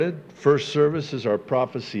First service is our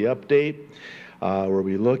prophecy update, where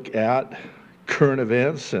we look at current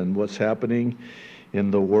events and what's happening in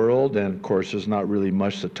the world. And of course, there's not really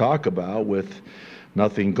much to talk about with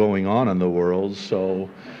nothing going on in the world. So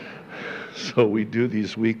we do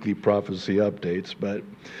these weekly prophecy updates. But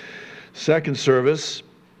second service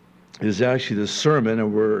is actually the sermon,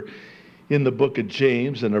 and we're in the book of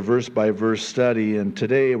James in a verse-by-verse study. And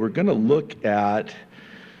today we're going to look at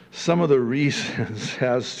some of the reasons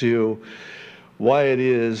as to why it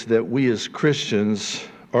is that we as Christians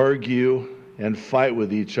argue and fight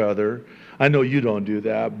with each other. I know you don't do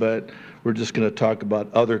that, but we're just going to talk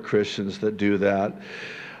about other Christians that do that.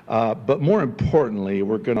 But more importantly,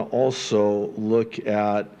 we're going to also look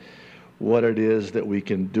at what it is that we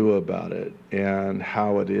can do about it and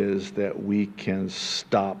how it is that we can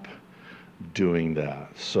stop doing that.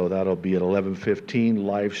 So that'll be at 11:15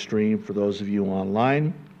 live stream for those of you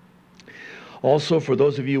online. Also, for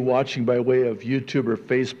those of you watching by way of YouTube or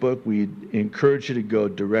Facebook, we encourage you to go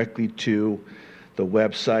directly to the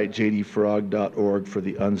website, jdfarag.org, for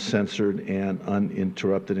the uncensored and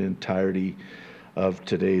uninterrupted entirety of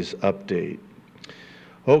today's update.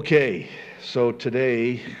 Okay, so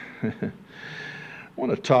today I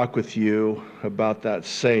want to talk with you about that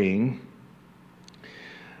saying.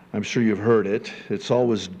 I'm sure you've heard it. It's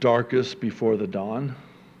always darkest before the dawn.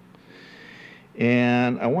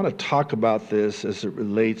 And I want to talk about this as it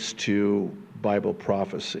relates to Bible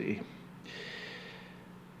prophecy.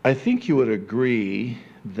 I think you would agree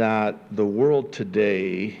that the world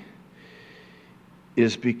today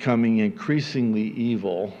is becoming increasingly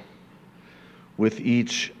evil with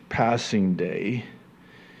each passing day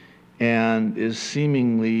and is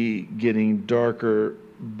seemingly getting darker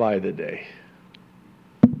by the day.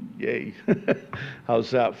 Yay. How's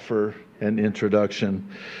that for an introduction?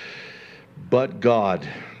 But God.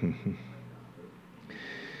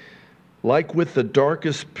 Like with the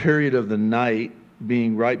darkest period of the night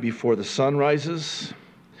being right before the sun rises,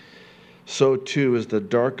 so too is the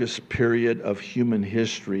darkest period of human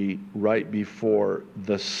history right before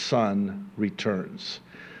the sun returns.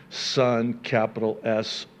 Sun, capital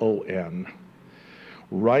S-O-N.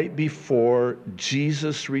 Right before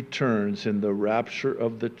Jesus returns in the rapture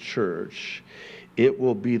of the church, it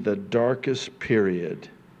will be the darkest period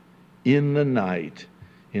in the night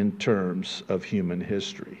in terms of human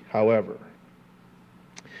history. However,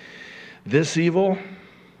 this evil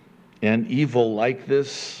and evil like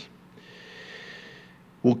this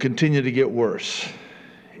will continue to get worse,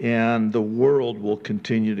 and the world will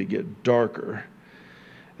continue to get darker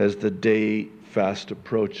as the day fast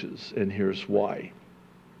approaches. And here's why.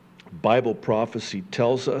 Bible prophecy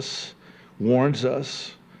tells us, warns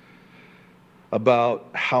us about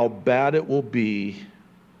how bad it will be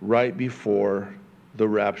right before the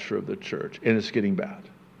rapture of the church. And it's getting bad.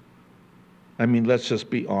 I mean, let's just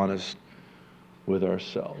be honest with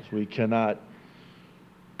ourselves. We cannot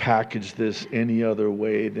package this any other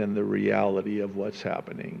way than the reality of what's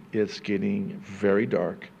happening. It's getting very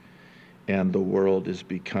dark, and the world is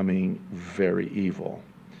becoming very evil.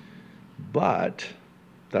 But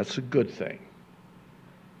that's a good thing,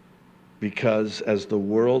 because as the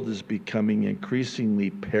world is becoming increasingly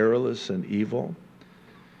perilous and evil,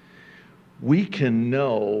 we can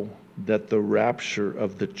know that the rapture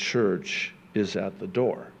of the church is at the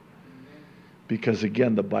door. Because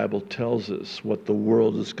again, the Bible tells us what the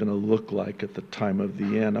world is going to look like at the time of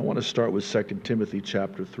the end. I want to start with 2 Timothy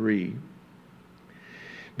chapter 3,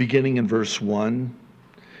 beginning in verse 1,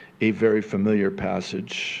 a very familiar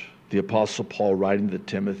passage. The Apostle Paul writing to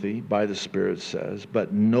Timothy by the Spirit says,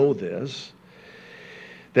 "But know this,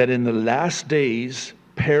 that in the last days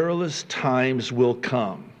perilous times will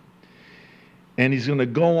come." And he's going to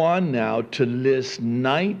go on now to list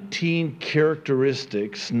 19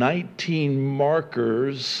 characteristics, 19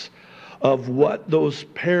 markers of what those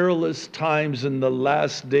perilous times in the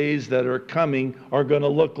last days that are coming are going to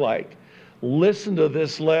look like. Listen to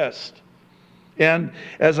this list. And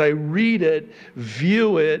as I read it,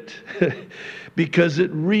 view it, because it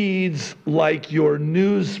reads like your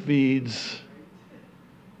news feeds.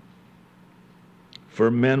 For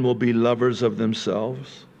men will be lovers of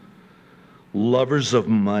themselves, lovers of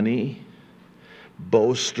money,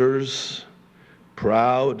 boasters,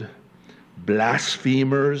 proud,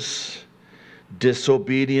 blasphemers,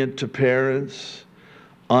 disobedient to parents,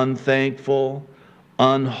 unthankful,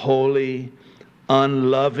 unholy,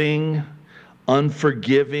 unloving,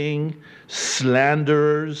 unforgiving,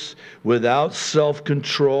 slanderers, without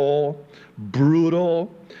self-control,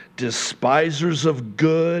 brutal, despisers of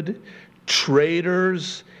good,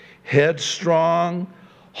 traitors, headstrong,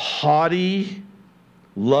 haughty,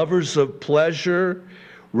 lovers of pleasure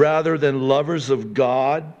rather than lovers of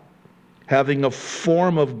God, having a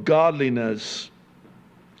form of godliness,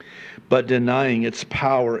 but denying its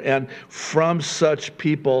power. And from such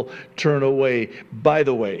people turn away. By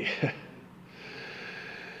the way,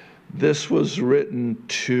 this was written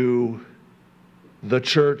to the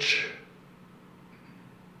church.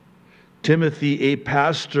 Timothy, a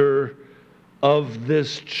pastor of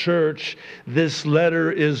this church, this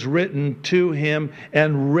letter is written to him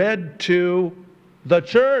and read to the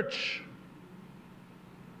church,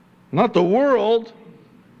 not the world.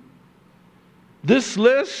 This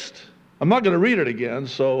list, I'm not going to read it again,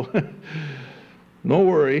 so no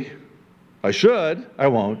worry. I should, I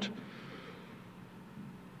won't.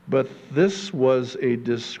 But this was a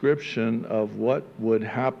description of what would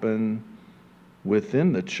happen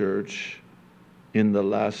within the church in the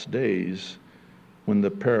last days when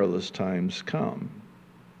the perilous times come.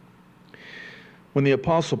 When the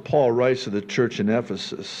Apostle Paul writes to the church in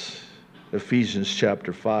Ephesus, Ephesians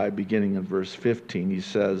chapter 5, beginning in verse 15, he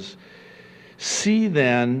says, "See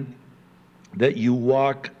then that you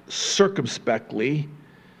walk circumspectly,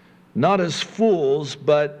 not as fools,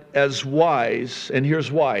 but as wise." And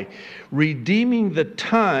here's why: redeeming the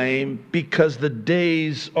time, because the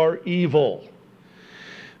days are evil.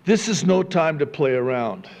 This is no time to play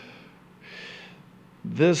around.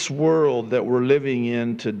 This world that we're living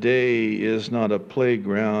in today is not a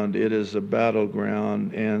playground, it is a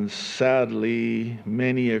battleground. And sadly,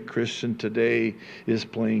 many a Christian today is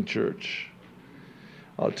playing church.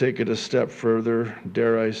 I'll take it a step further,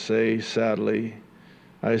 dare I say, sadly.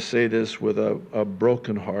 I say this with a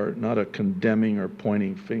broken heart, not a condemning or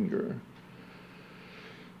pointing finger.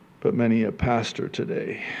 But many a pastor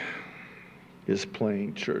today is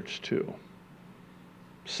playing church too.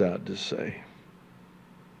 Sad to say.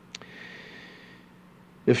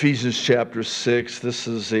 Ephesians chapter 6, this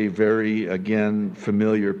is a very, again,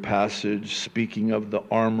 familiar passage speaking of the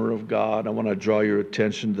armor of God. I want to draw your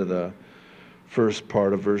attention to the first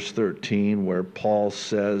part of verse 13 where Paul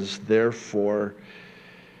says, "Therefore,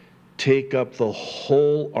 take up the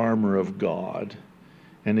whole armor of God."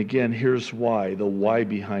 And again, here's why, the why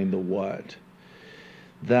behind the what.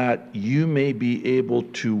 "That you may be able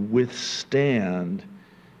to withstand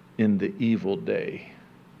in the evil day."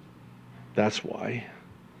 That's why.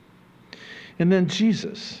 And then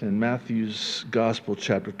Jesus in Matthew's Gospel,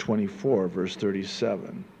 chapter 24, verse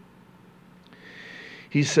 37.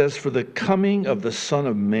 He says, "For the coming of the Son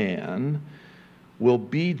of Man will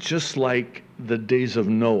be just like the days of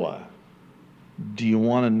Noah." Do you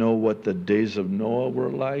want to know what the days of Noah were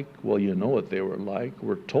like? Well, you know what they were like.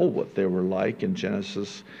 We're told what they were like in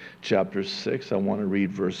Genesis chapter 6. I want to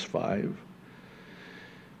read verse 5.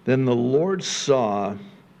 "Then the Lord saw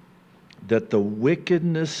that the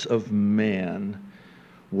wickedness of man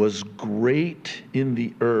was great in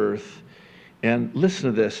the earth," and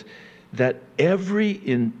listen to this, "that every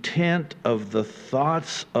intent of the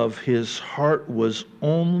thoughts of his heart was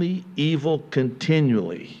only evil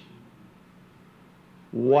continually."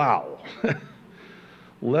 Wow.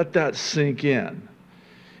 Let that sink in.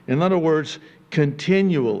 In other words,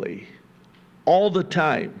 continually, all the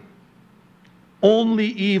time, only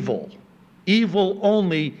evil, evil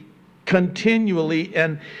only, continually,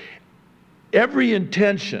 and every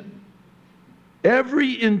intention,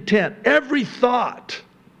 every intent, every thought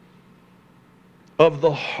of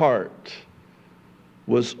the heart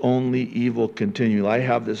was only evil continually. I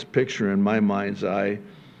have this picture in my mind's eye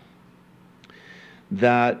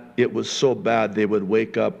that it was so bad they would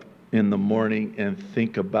wake up in the morning and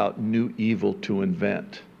think about new evil to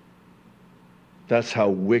invent. That's how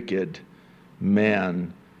wicked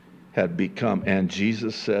man had become. And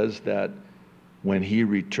Jesus says that when he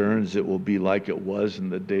returns, it will be like it was in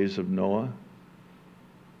the days of Noah.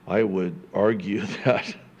 I would argue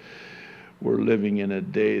that we're living in a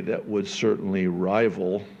day that would certainly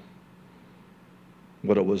rival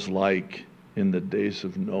what it was like in the days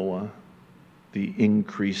of Noah, the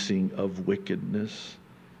increasing of wickedness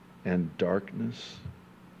and darkness.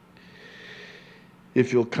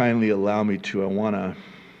 If you'll kindly allow me to, I want to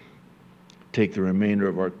take the remainder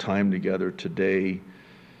of our time together today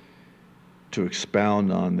to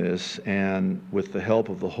expound on this, and with the help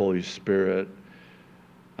of the Holy Spirit,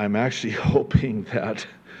 I'm actually hoping that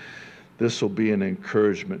this will be an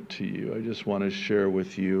encouragement to you. I just want to share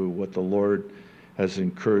with you what the Lord has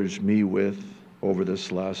encouraged me with over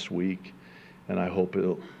this last week, and I hope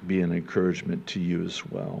it'll be an encouragement to you as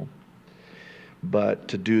well. But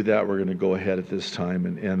to do that, we're going to go ahead at this time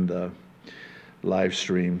and end the live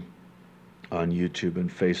stream on YouTube and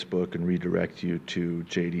Facebook and redirect you to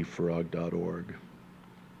jdfarag.org.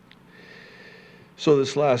 So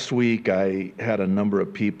this last week, I had a number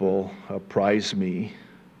of people apprise me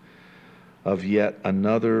of yet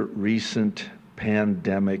another recent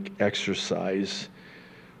pandemic exercise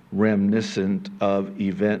reminiscent of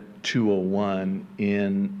Event 201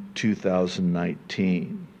 in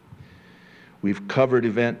 2019. We've covered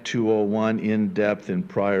Event 201 in depth in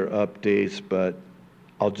prior updates, but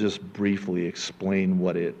I'll just briefly explain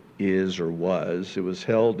what it is or was. It was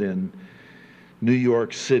held in New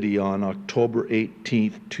York City on October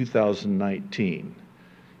 18th, 2019.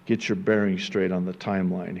 Get your bearings straight on the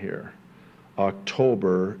timeline here.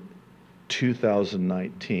 October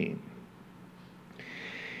 2019.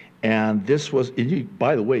 And this was,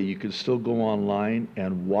 by the way, you can still go online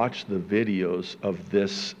and watch the videos of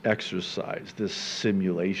this exercise, this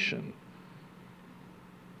simulation.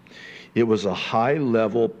 It was a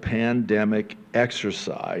high-level pandemic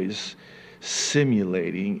exercise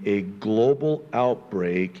simulating a global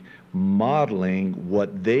outbreak, modeling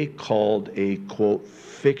what they called a, quote,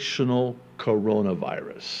 fictional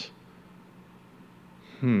coronavirus.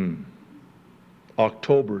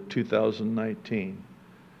 October 2019.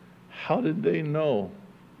 How did they know?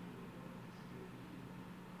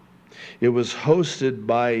 It was hosted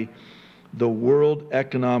by the World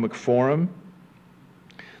Economic Forum,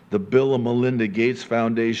 the Bill and Melinda Gates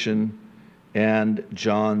Foundation, and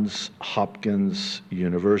Johns Hopkins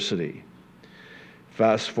University.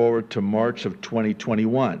 Fast forward to March of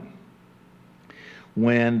 2021,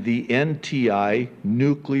 when the NTI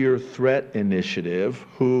Nuclear Threat Initiative,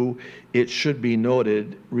 who, it should be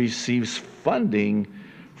noted, receives funding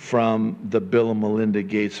from the Bill and Melinda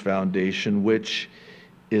Gates Foundation, which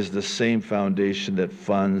is the same foundation that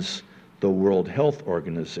funds the World Health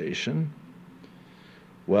Organization.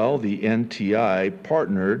 Well, the NTI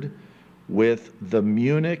partnered with the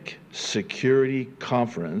Munich Security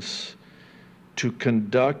Conference to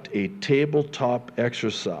conduct a tabletop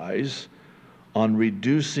exercise on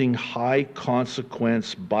reducing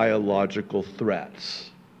high-consequence biological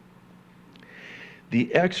threats.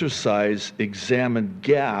 The exercise examined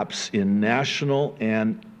gaps in national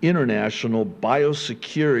and international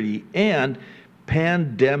biosecurity and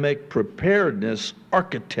pandemic preparedness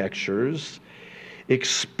architectures,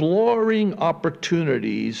 exploring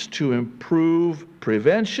opportunities to improve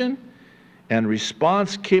prevention and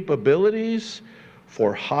response capabilities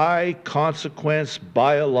for high-consequence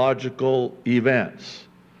biological events.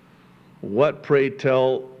 What, pray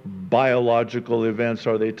tell, biological events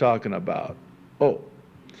are they talking about? Oh,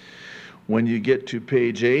 when you get to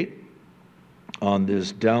page 8 on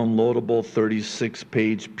this downloadable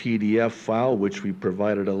 36-page PDF file, which we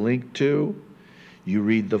provided a link to, you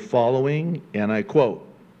read the following, and I quote,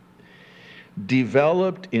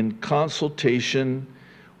 "Developed in consultation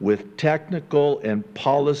with technical and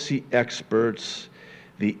policy experts,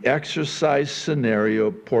 the exercise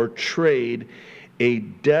scenario portrayed a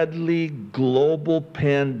deadly global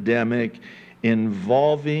pandemic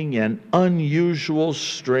involving an unusual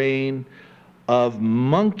strain of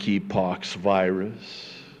monkeypox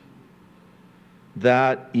virus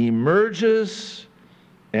that emerges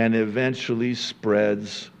and eventually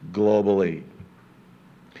spreads globally."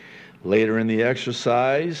 Later in the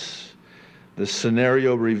exercise, the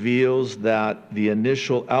scenario reveals that the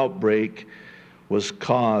initial outbreak was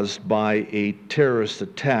caused by a terrorist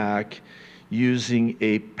attack using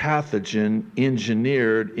a pathogen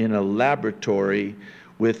engineered in a laboratory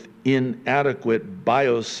with inadequate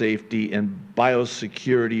biosafety and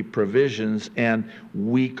biosecurity provisions and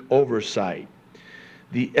weak oversight.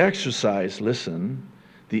 The exercise, listen,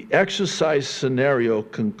 the exercise scenario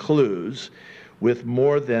concludes with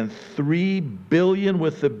more than 3 billion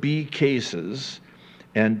with the B cases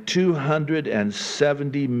and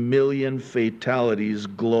 270 million fatalities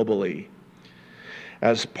globally.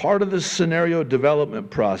 As part of the scenario development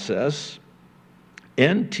process,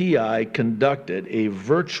 NTI conducted a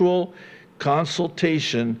virtual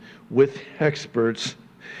consultation with experts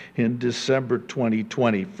in December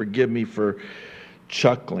 2020. Forgive me for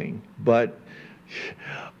chuckling, but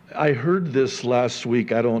I heard this last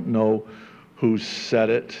week. I don't know who said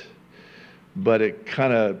it, but it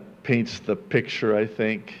kind of paints the picture, I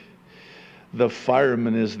think. The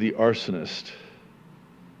fireman is the arsonist.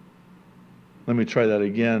 Let me try that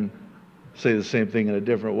again. Say the same thing in a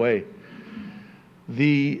different way.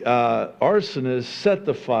 The arsonists set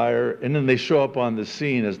the fire, and then they show up on the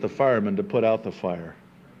scene as the firemen to put out the fire.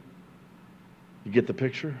 You get the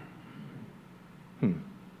picture?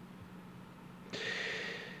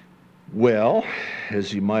 Well,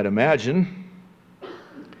 as you might imagine,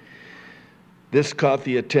 this caught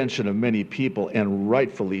the attention of many people, and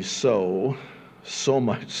rightfully so, so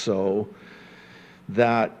much so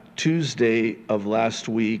that Tuesday of last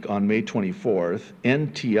week, on May 24th,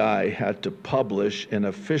 NTI had to publish an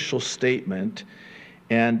official statement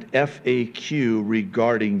and FAQ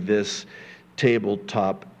regarding this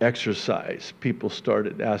tabletop exercise. People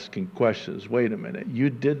started asking questions. Wait a minute, you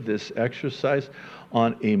did this exercise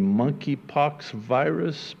on a monkeypox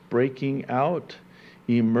virus breaking out,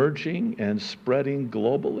 emerging, and spreading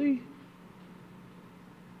globally?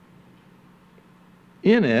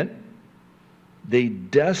 In it, they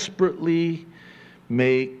desperately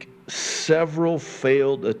make several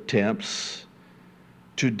failed attempts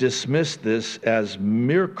to dismiss this as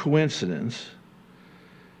mere coincidence,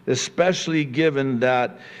 especially given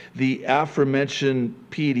that the aforementioned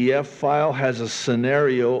PDF file has a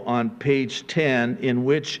scenario on page 10 in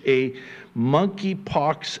which a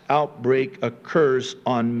monkeypox outbreak occurs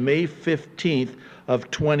on May 15th of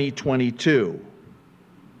 2022.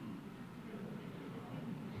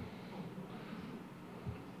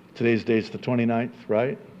 Today's date's the 29th,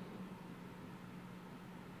 right?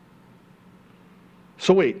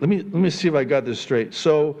 So wait, let me see if I got this straight.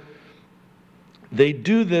 So they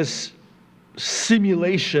do this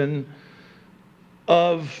simulation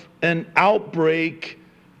of an outbreak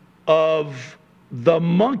of the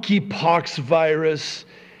monkeypox virus,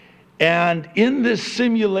 and in this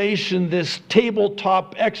simulation, this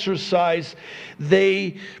tabletop exercise,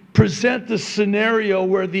 they present the scenario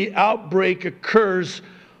where the outbreak occurs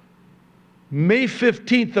May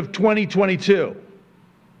 15th of 2022.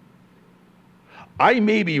 I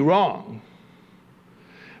may be wrong,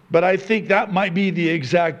 but I think that might be the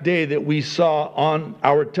exact day that we saw on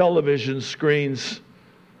our television screens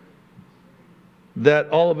that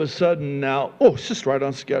all of a sudden now, oh, it's just right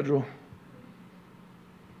on schedule.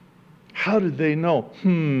 How did they know?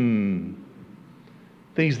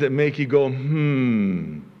 Things that make you go,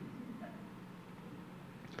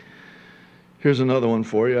 Here's another one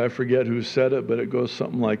for you. I forget who said it, but it goes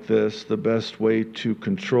something like this: the best way to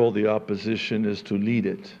control the opposition is to lead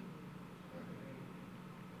it.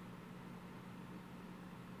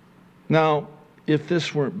 Now, if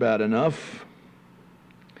this weren't bad enough,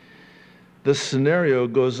 the scenario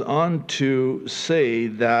goes on to say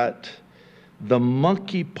that the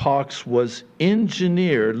monkeypox was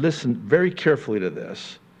engineered, listen very carefully to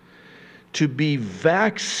this, to be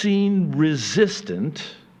vaccine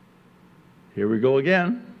resistant. Here we go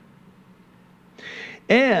again.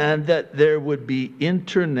 And that there would be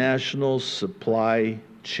international supply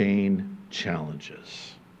chain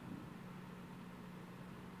challenges.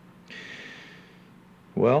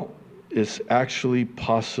 Well, it's actually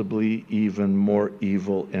possibly even more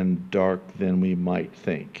evil and dark than we might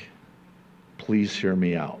think. Please hear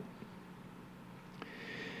me out.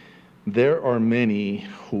 There are many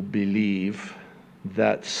who believe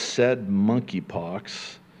that said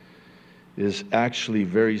monkeypox is actually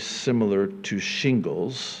very similar to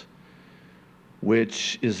shingles,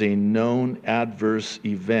 which is a known adverse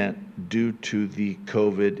event due to the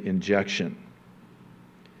COVID injection.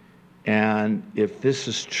 And if this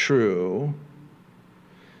is true,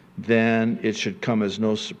 then it should come as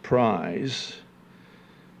no surprise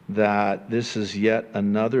that this is yet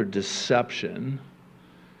another deception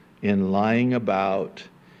in lying about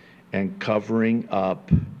and covering up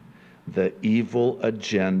the evil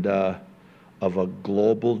agenda of a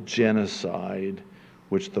global genocide,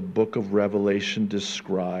 which the book of Revelation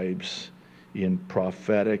describes in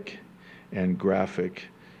prophetic and graphic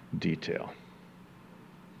detail.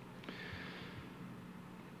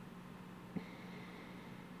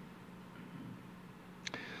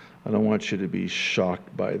 I don't want you to be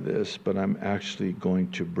shocked by this, but I'm actually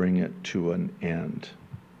going to bring it to an end.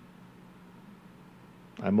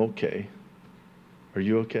 I'm okay. Are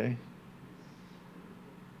you okay?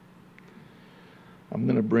 I'm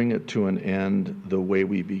going to bring it to an end the way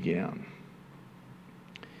we began.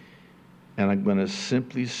 And I'm going to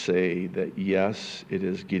simply say that yes, it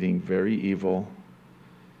is getting very evil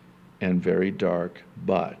and very dark,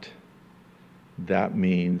 but that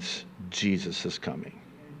means Jesus is coming.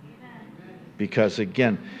 Because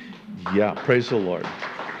again, yeah, praise the Lord.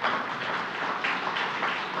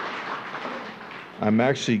 I'm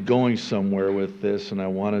actually going somewhere with this, and I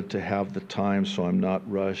wanted to have the time so I'm not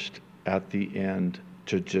rushed at the end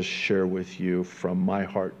to just share with you from my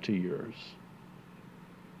heart to yours.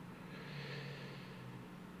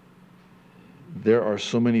 There are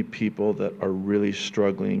so many people that are really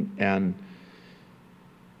struggling, and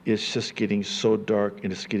it's just getting so dark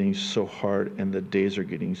and it's getting so hard, and the days are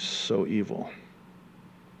getting so evil.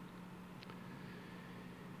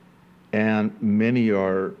 And many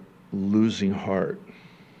are losing heart.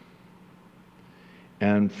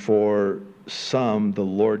 And for some, the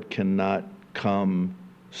Lord cannot come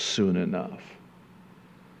soon enough,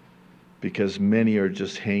 because many are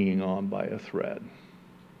just hanging on by a thread.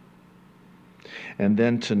 And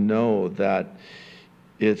then to know that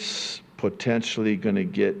it's potentially going to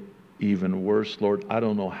get even worse. Lord, I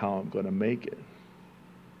don't know how I'm going to make it.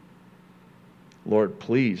 Lord,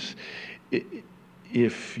 please,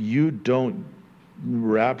 if you don't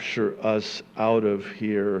rapture us out of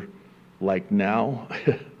here like now,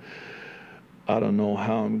 I don't know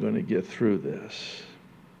how I'm going to get through this.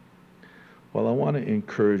 Well, I want to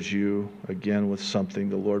encourage you again with something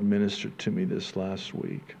the Lord ministered to me this last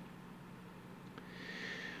week.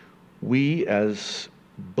 We as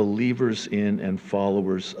believers in and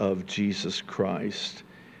followers of Jesus Christ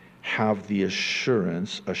have the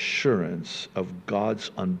assurance of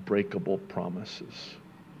God's unbreakable promises.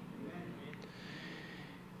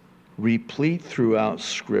 Replete throughout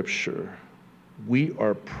Scripture, we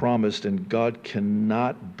are promised, and God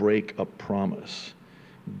cannot break a promise.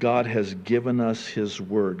 God has given us His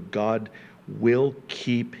word. God will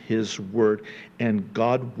keep His word, and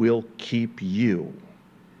God will keep you.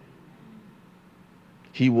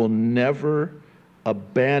 He will never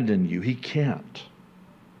abandon you. He can't.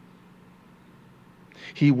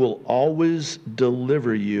 He will always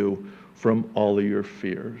deliver you from all of your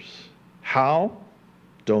fears. How?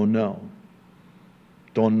 Don't know.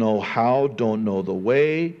 Don't know how, don't know the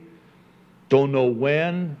way, don't know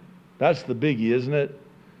when. That's the biggie, isn't it?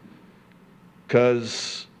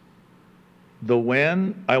 Because the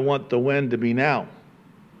when, I want the when to be now.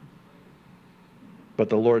 But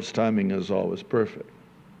the Lord's timing is always perfect.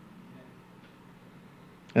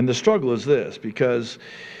 And the struggle is this, because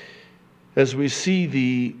as we see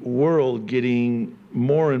the world getting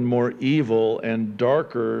more and more evil and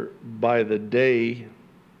darker by the day,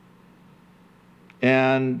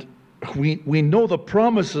 and we know the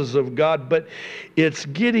promises of God, but it's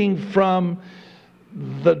getting from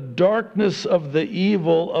the darkness of the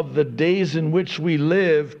evil of the days in which we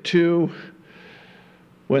live to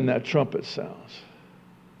when that trumpet sounds.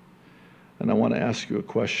 And I want to ask you a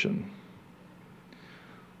question.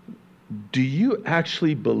 Do you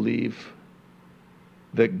actually believe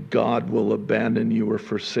that God will abandon you or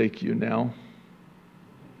forsake you now?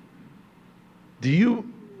 Do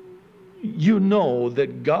you know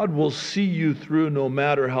that God will see you through no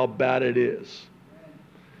matter how bad it is?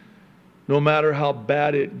 No matter how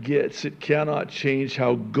bad it gets, it cannot change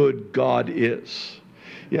how good God is.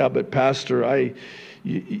 Yeah, but Pastor,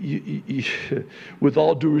 with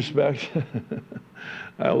all due respect,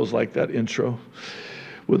 I always like that intro.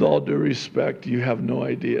 With all due respect, you have no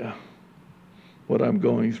idea what I'm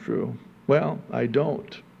going through. Well, I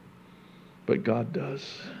don't, but God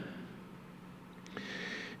does.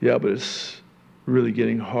 Yeah, but it's really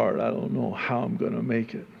getting hard. I don't know how I'm going to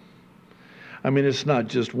make it. I mean, it's not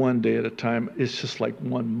just one day at a time. It's just like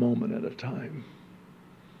one moment at a time.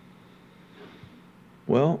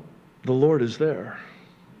 Well, the Lord is there.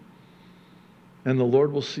 And the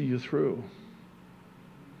Lord will see you through.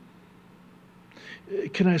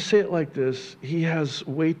 Can I say it like this? He has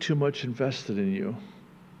way too much invested in you.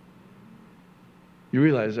 You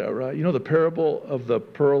realize that, right? You know the parable of the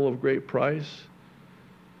pearl of great price?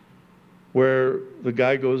 Where the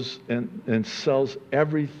guy goes and sells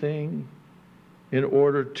everything in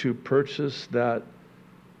order to purchase that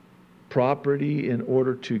property, in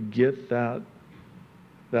order to get that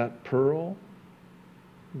pearl.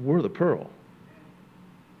 We're the pearl.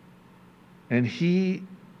 And He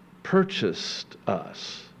purchased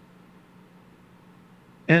us.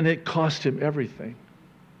 And it cost Him everything.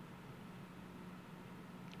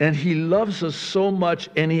 And He loves us so much,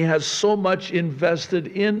 and He has so much invested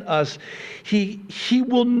in us. He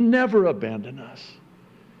will never abandon us.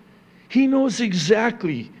 He knows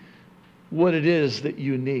exactly what it is that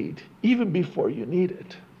you need, even before you need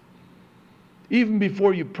it. Even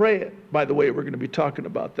before you pray it. By the way, we're going to be talking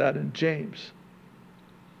about that in James.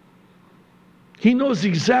 He knows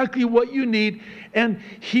exactly what you need, and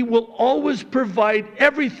He will always provide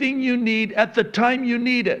everything you need at the time you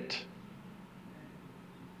need it.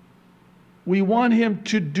 We want Him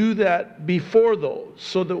to do that before those,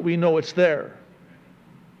 so that we know it's there.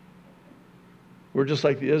 We're just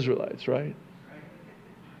like the Israelites, right?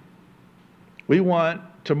 We want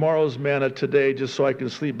tomorrow's manna today just so I can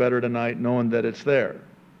sleep better tonight knowing that it's there.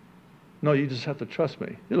 No, you just have to trust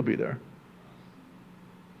me. It'll be there.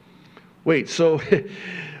 Wait, so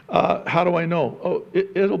how do I know? Oh,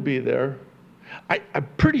 it'll be there. I'm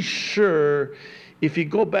pretty sure if you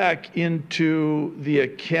go back into the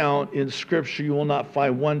account in Scripture, you will not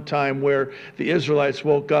find one time where the Israelites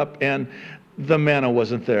woke up and the manna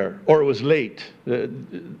wasn't there, or it was late.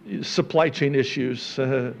 Supply chain issues.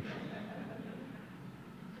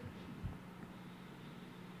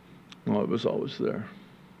 Oh, it was always there.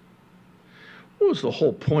 What was the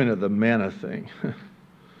whole point of the manna thing?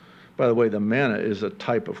 By the way, the manna is a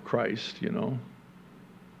type of Christ, you know.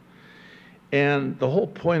 And the whole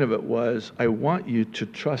point of it was, I want you to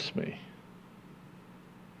trust me.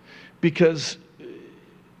 Because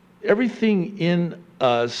everything in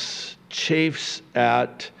us chafes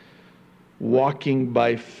at walking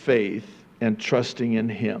by faith and trusting in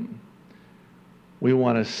Him. We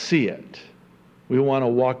want to see it. We want to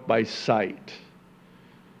walk by sight.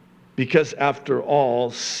 Because after all,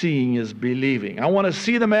 seeing is believing. I want to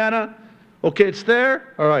see the manna. Okay, it's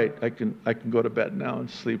there. All right, I can go to bed now and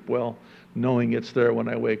sleep well, knowing it's there when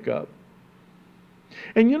I wake up.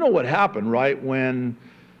 And you know what happened, right? When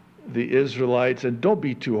the Israelites, and don't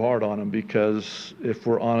be too hard on them, because if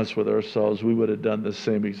we're honest with ourselves, we would have done the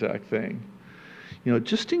same exact thing. You know,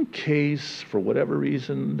 just in case, for whatever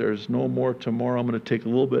reason, there's no more tomorrow, I'm going to take a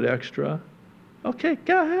little bit extra. Okay,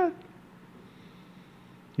 go ahead.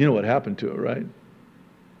 You know what happened to it, right?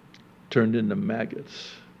 Turned into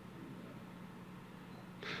maggots.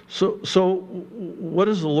 So what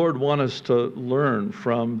does the Lord want us to learn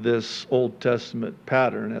from this Old Testament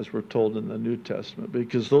pattern as we're told in the New Testament?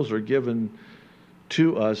 Because those are given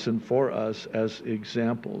to us and for us as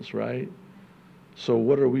examples, right? So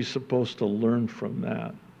what are we supposed to learn from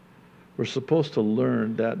that? We're supposed to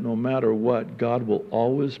learn that no matter what, God will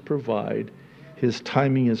always provide. His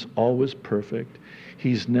timing is always perfect.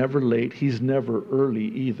 He's never late. He's never early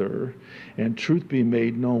either. And truth be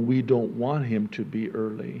made known, we don't want Him to be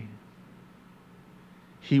early.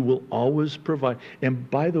 He will always provide. And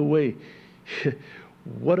by the way,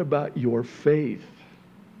 what about your faith?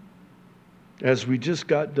 As we just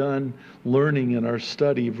got done learning in our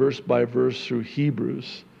study, verse by verse through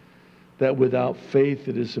Hebrews, that without faith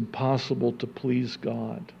it is impossible to please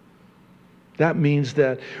God. That means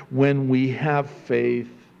that when we have faith,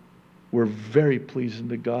 we're very pleasing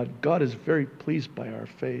to God. God is very pleased by our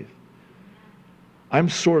faith. I'm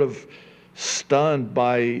sort of stunned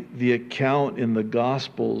by the account in the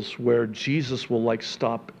Gospels where Jesus will like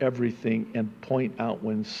stop everything and point out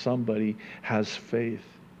when somebody has faith.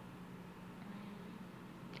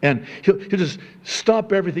 And he'll just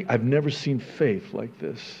stop everything. I've never seen faith like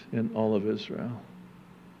this in all of Israel.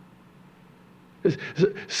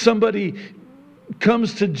 Somebody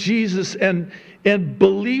comes to Jesus and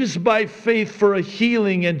believes by faith for a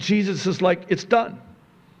healing, and Jesus is like, it's done.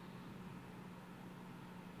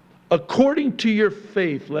 According to your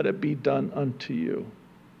faith, let it be done unto you.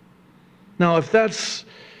 Now, if that's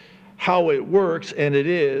how it works, and it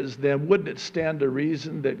is, then wouldn't it stand to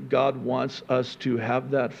reason that God wants us to have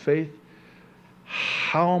that faith?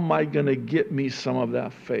 How am I going to get me some of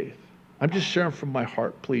that faith? I'm just sharing from my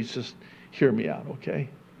heart. Please just hear me out, okay?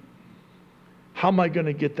 How am I going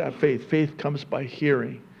to get that faith? Faith comes by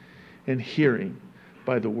hearing, and hearing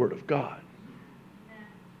by the Word of God.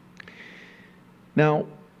 Now,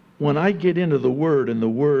 when I get into the Word and the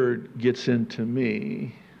Word gets into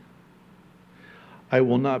me, I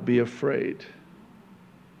will not be afraid.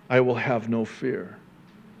 I will have no fear.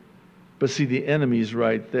 But see, the enemy's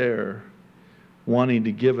right there, wanting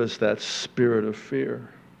to give us that spirit of fear.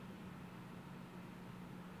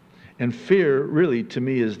 And fear, really, to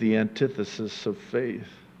me, is the antithesis of faith.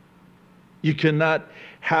 You cannot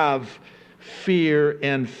have fear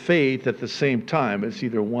and faith at the same time. It's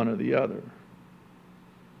either one or the other.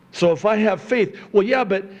 So if I have faith, well, yeah,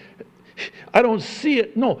 but I don't see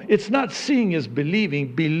it. No, it's not seeing is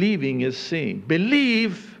believing. Believing is seeing.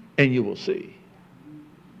 Believe and you will see.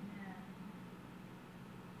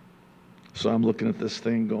 So I'm looking at this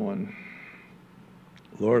thing going,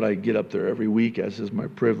 Lord, I get up there every week, as is my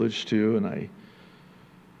privilege to, and I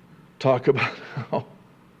talk about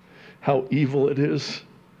how evil it is.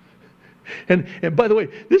 And by the way,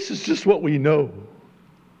 this is just what we know.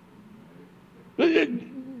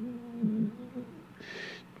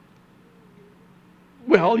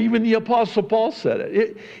 Well, even the Apostle Paul said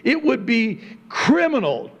it. It would be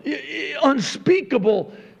criminal,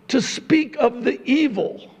 unspeakable to speak of the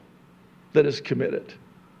evil that is committed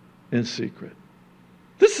in secret.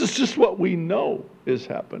 This is just what we know is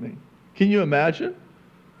happening. Can you imagine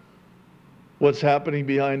what's happening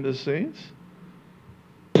behind the scenes?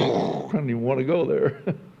 I don't even want to go there.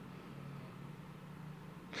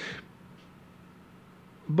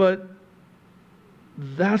 But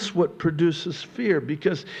that's what produces fear,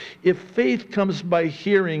 because if faith comes by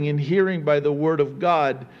hearing and hearing by the Word of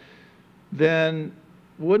God, then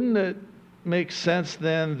wouldn't it make sense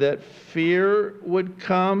then that fear would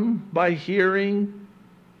come by hearing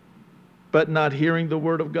but not hearing the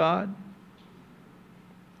Word of God?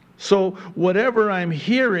 So whatever I'm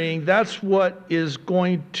hearing, that's what is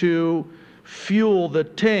going to fuel the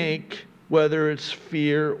tank, whether it's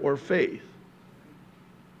fear or faith.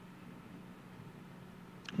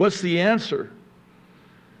 What's the answer?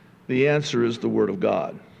 The answer is the Word of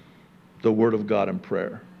God. The Word of God in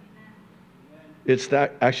prayer. It's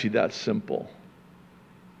that simple.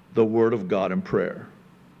 The Word of God in prayer.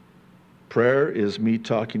 Prayer is me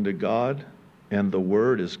talking to God, and the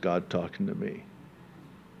Word is God talking to me.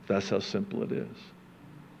 That's how simple it is.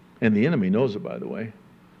 And the enemy knows it, by the way.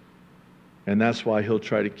 And that's why he'll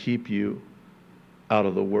try to keep you out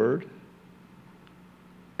of the Word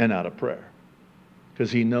and out of prayer.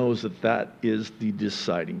 Because he knows that that is the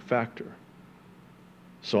deciding factor.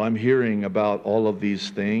 So I'm hearing about all of these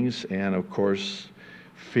things, and of course,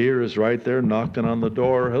 fear is right there knocking on the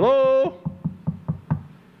door. Hello?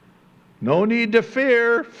 No need to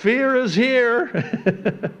fear. Fear is here.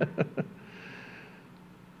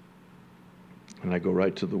 And I go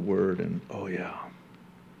right to the Word, and oh yeah.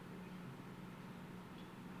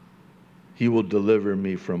 He will deliver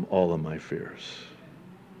me from all of my fears.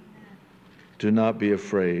 Do not be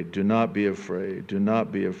afraid. Do not be afraid. Do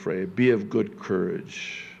not be afraid. Be of good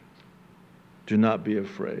courage. Do not be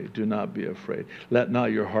afraid. Do not be afraid. Let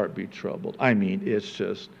not your heart be troubled. I mean, it's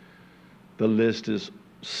just, the list is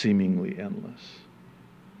seemingly endless.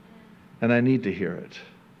 And I need to hear it,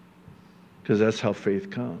 because that's how faith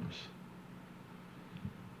comes.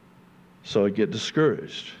 So I get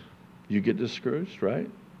discouraged. You get discouraged, right?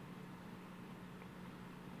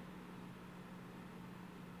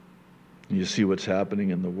 You see what's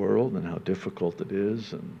happening in the world and how difficult it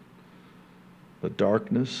is, and the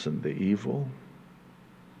darkness and the evil.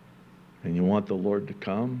 And you want the Lord to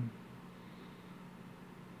come.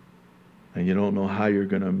 And you don't know how you're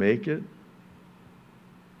going to make it.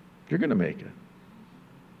 You're going to make it.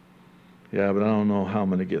 Yeah, but I don't know how I'm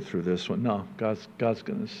going to get through this one. No, God's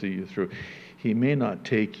going to see you through. He may not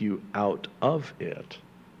take you out of it,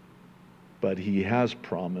 but He has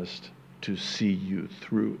promised to see you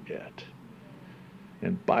through it.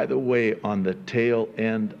 And by the way, on the tail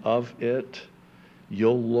end of it,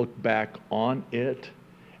 you'll look back on it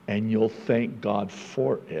and you'll thank God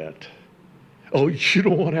for it. Oh, you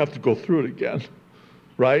don't want to have to go through it again,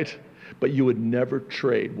 right? But you would never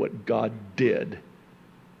trade what God did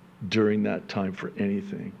during that time for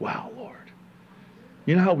anything. Wow, Lord.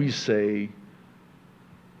 You know how we say,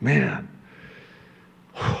 man,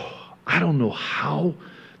 I don't know how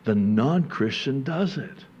the non-Christian does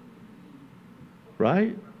it.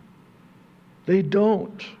 Right? They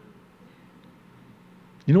don't.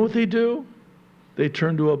 You know what they do? They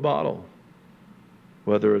turn to a bottle,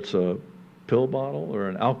 whether it's a pill bottle or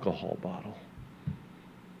an alcohol bottle,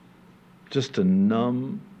 just to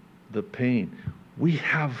numb the pain. We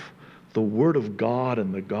have the Word of God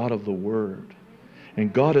and the God of the Word.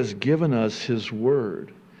 And God has given us His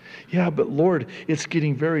Word. Yeah, but Lord, it's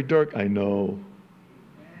getting very dark. I know.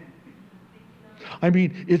 I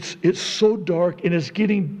mean, it's so dark and it's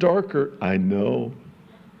getting darker. I know.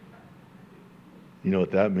 You know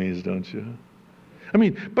what that means, don't you? I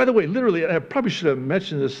mean, by the way, literally, I probably should have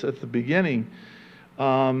mentioned this at the beginning.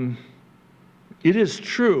 It is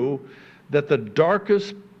true that the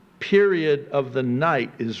darkest period of the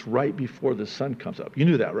night is right before the sun comes up. You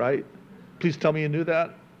knew that, right? Please tell me you knew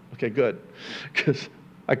that. Okay, good. Because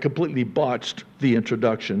I completely botched the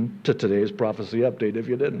introduction to today's prophecy update if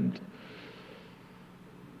you didn't.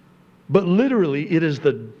 But literally, it is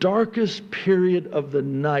the darkest period of the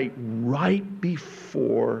night right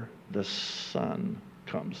before the sun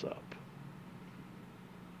comes up.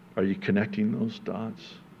 Are you connecting those dots?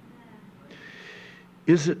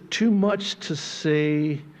 Is it too much to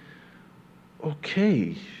say,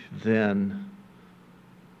 okay, then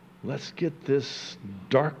let's get this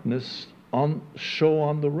darkness show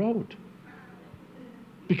on the road?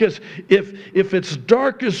 Because if it's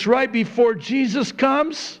darkest right before Jesus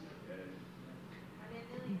comes,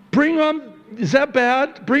 is that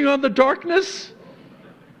bad? Bring on the darkness?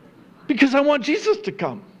 Because I want Jesus to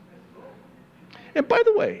come. And by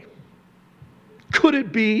the way, could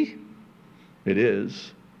it be, it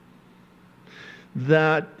is,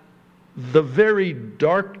 that the very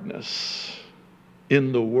darkness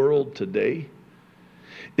in the world today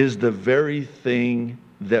is the very thing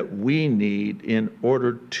that we need in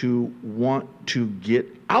order to want to get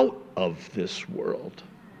out of this world?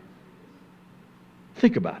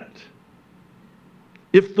 Think about it.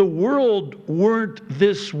 If the world weren't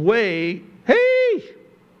this way, hey,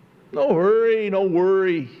 no hurry, no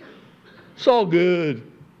worry. It's all good.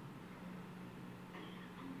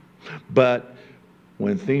 But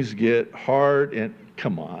when things get hard, and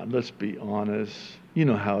come on, let's be honest, You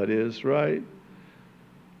know how it is, right?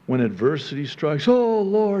 When adversity strikes, oh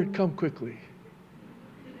Lord, come quickly.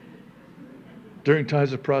 During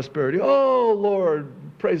times of prosperity, oh Lord,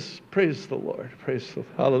 praise the Lord,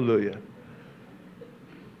 hallelujah.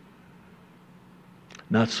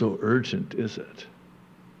 Not so urgent, is it?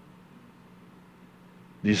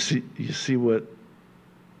 You see what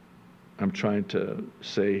I'm trying to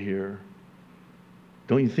say here?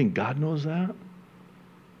 Don't you think God knows that?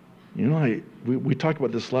 You know, we talked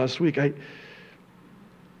about this last week.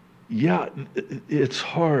 It's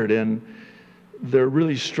hard, and they're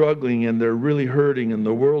really struggling, and they're really hurting, and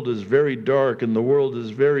the world is very dark, and the world is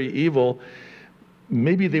very evil.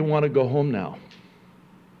 Maybe they want to go home now.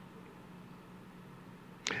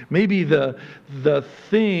 Maybe the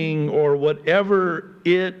thing or whatever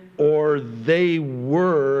it or they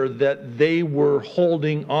were that they were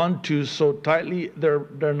holding on to so tightly,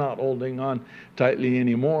 they're not holding on tightly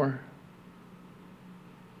anymore.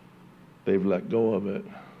 They've let go of it.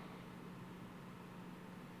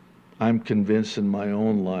 I'm convinced in my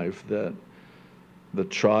own life that the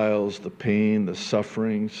trials, the pain, the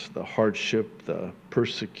sufferings, the hardship, the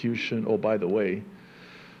persecution, oh, by the way,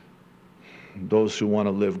 those who want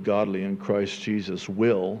to live godly in Christ Jesus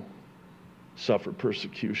will suffer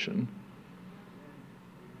persecution.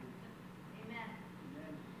 Amen.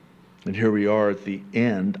 And here we are at the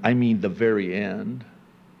end, I mean the very end.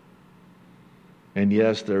 And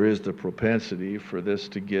yes, there is the propensity for this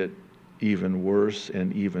to get even worse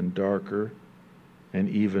and even darker and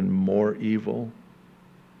even more evil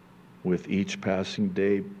with each passing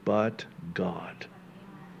day, but God.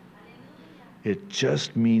 It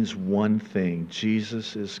just means one thing: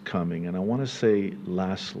 Jesus is coming. And I want to say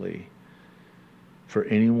lastly, for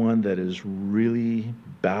anyone that is really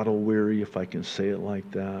battle weary, if I can say it like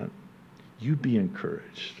that, you be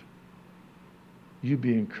encouraged. You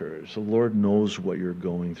be encouraged. The Lord knows what you're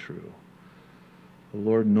going through. The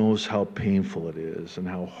Lord knows how painful it is and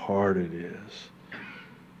how hard it is,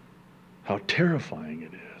 how terrifying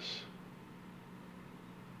it is.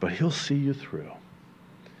 But He'll see you through.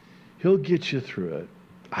 He'll get you through it.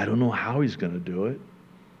 I don't know how He's going to do it,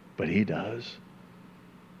 but He does.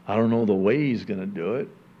 I don't know the way He's going to do it,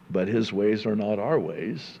 but His ways are not our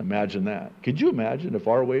ways. Imagine that. Could you imagine if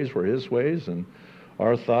our ways were His ways and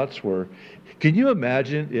our thoughts were... Can you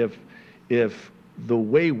imagine if the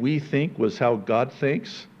way we think was how God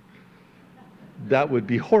thinks? That would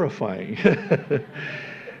be horrifying.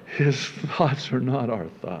 His thoughts are not our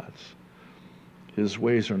thoughts. His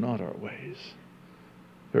ways are not our ways.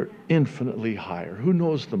 They're infinitely higher. Who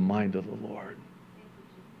knows the mind of the Lord?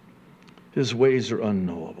 His ways are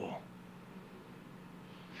unknowable.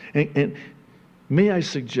 And may I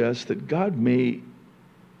suggest that God may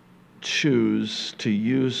choose to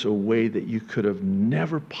use a way that you could have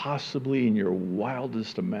never possibly in your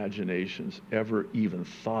wildest imaginations ever even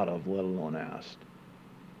thought of, let alone asked.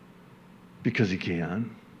 Because He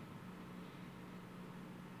can.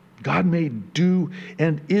 God may do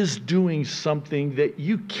and is doing something that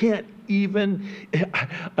you can't even,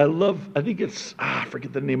 I think it's, I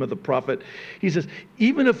forget the name of the prophet. He says,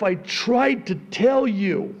 even if I tried to tell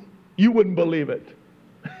you, you wouldn't believe it.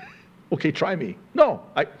 Okay, try me. No,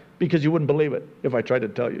 because you wouldn't believe it if I tried to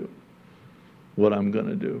tell you what I'm going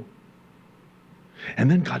to do.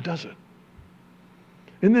 And then God does it.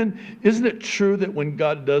 And then, isn't it true that when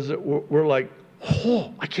God does it, we're like,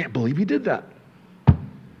 oh, I can't believe He did that.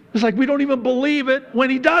 It's like we don't even believe it when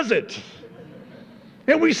He does it.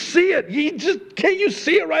 And we see it. Can't you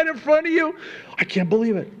see it right in front of you? I can't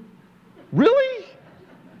believe it. Really?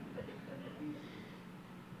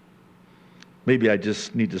 Maybe I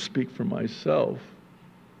just need to speak for myself.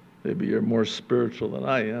 Maybe you're more spiritual than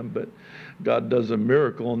I am, but God does a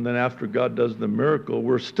miracle, and then after God does the miracle,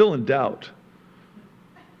 we're still in doubt.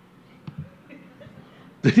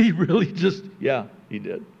 Did He really just? Yeah, He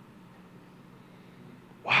did.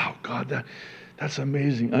 Wow, God, that's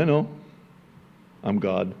amazing. I know. I'm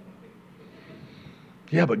God.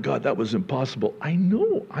 Yeah, but God, that was impossible. I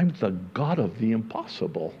know. I'm the God of the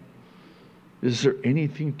impossible. Is there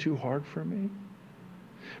anything too hard for me?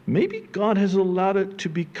 Maybe God has allowed it to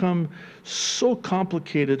become so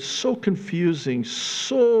complicated, so confusing,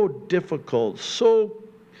 so difficult, so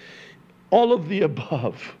all of the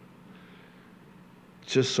above,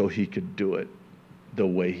 just so He could do it the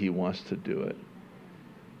way He wants to do it.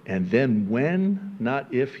 And then when,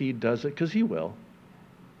 not if He does it, because He will.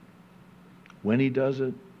 When He does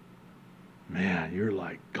it, man, you're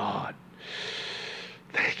like, God,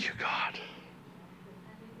 thank you, God.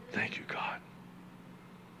 Thank you, God.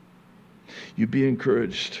 You be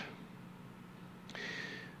encouraged.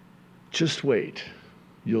 Just wait.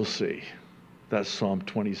 You'll see. That's Psalm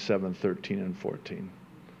 27, 13, and 14.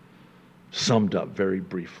 Summed up very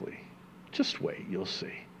briefly. Just wait, you'll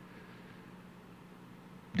see.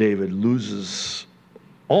 David loses,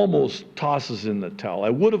 almost tosses in the towel. I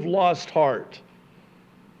would have lost heart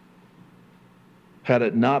had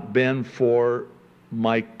it not been for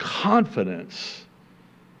my confidence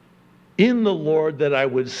in the Lord that I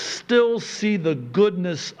would still see the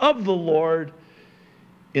goodness of the Lord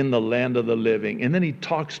in the land of the living. And then he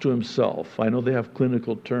talks to himself. I know they have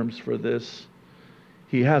clinical terms for this.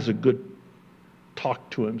 He has a good talk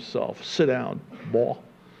to himself. Sit down, boy.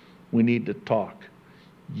 We need to talk.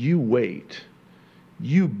 You wait.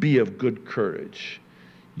 You be of good courage.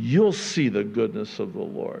 You'll see the goodness of the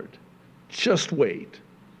Lord. Just wait.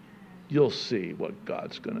 You'll see what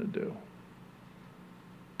God's going to do.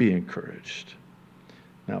 Be encouraged.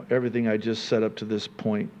 Now, everything I just said up to this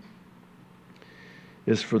point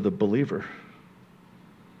is for the believer.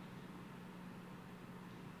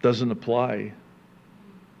 Doesn't apply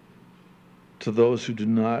to those who do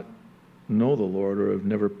not know the Lord or have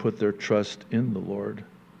never put their trust in the Lord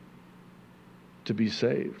to be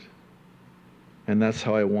saved. And that's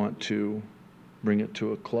how I want to bring it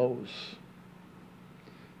to a close.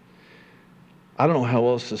 I don't know how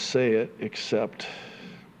else to say it except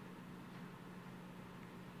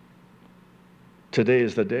today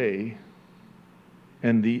is the day,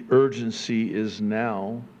 and the urgency is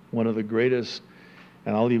now. One of the greatest,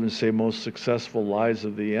 and I'll even say most successful lies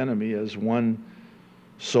of the enemy, as one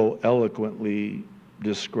so eloquently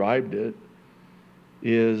described it,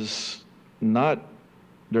 is not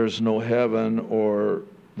there's no heaven or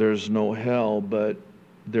there's no hell, but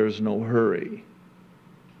there's no hurry.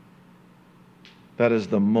 That is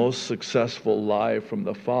the most successful lie from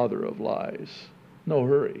the father of lies. No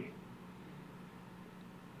hurry.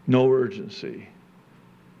 No urgency.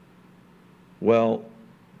 Well,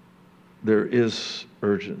 there is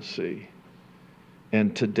urgency.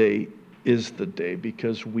 And today is the day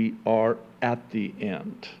because we are at the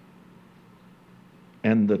end.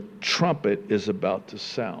 And the trumpet is about to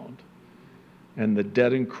sound. And the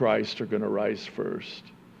dead in Christ are going to rise first.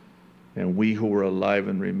 And we who are alive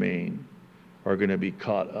and remain are going to be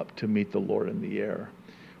caught up to meet the Lord in the air.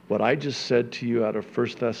 What I just said to you out of 1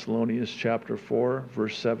 Thessalonians chapter 4,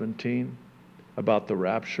 verse 17, about the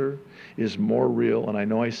rapture is more real, and I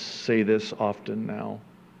know I say this often now.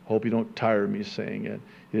 Hope you don't tire of me saying it.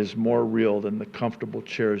 It is more real than the comfortable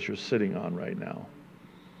chairs you're sitting on right now.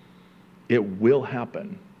 It will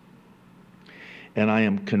happen. And I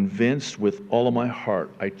am convinced with all of my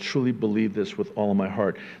heart, I truly believe this with all of my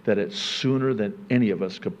heart, that it's sooner than any of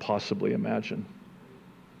us could possibly imagine.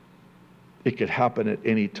 It could happen at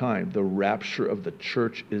any time. The rapture of the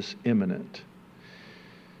church is imminent.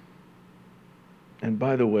 And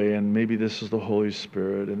by the way, and maybe this is the Holy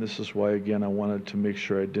Spirit, and this is why, again, I wanted to make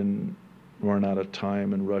sure I didn't run out of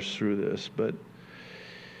time and rush through this, but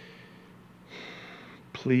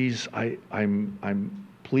please, I'm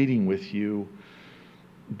pleading with you.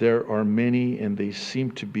 There are many, and they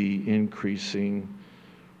seem to be increasing,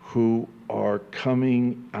 who are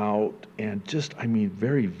coming out and just,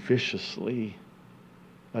 very viciously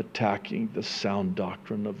attacking the sound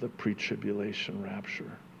doctrine of the pre-tribulation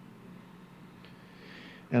rapture.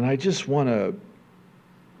 And I just want to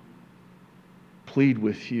plead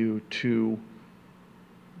with you to,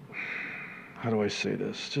 how do I say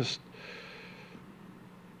this? Just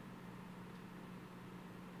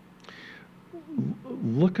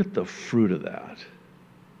look at the fruit of that.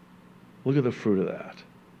 Look at the fruit of that.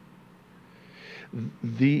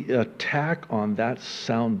 The attack on that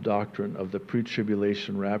sound doctrine of the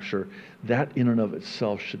pre-tribulation rapture, that in and of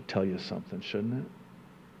itself should tell you something, shouldn't it?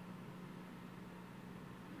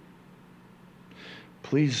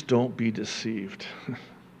 Please don't be deceived.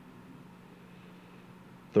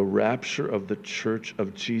 The rapture of the church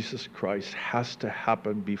of Jesus Christ has to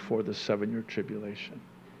happen before the 7-year tribulation.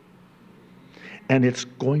 And it's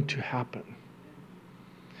going to happen.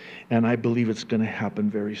 And I believe it's going to happen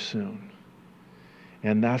very soon.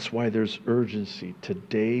 And that's why there's urgency.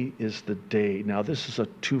 Today is the day. Now, this is a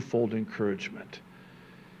twofold encouragement.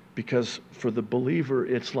 Because for the believer,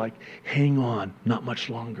 it's like, hang on, not much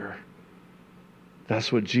longer.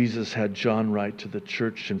 That's what Jesus had John write to the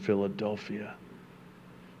church in Philadelphia.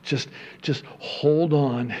 Just hold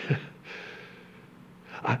on.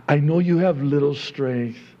 I know you have little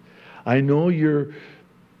strength. I know you're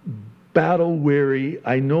battle weary.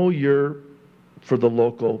 I know you're, for the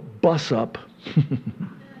local, bus up.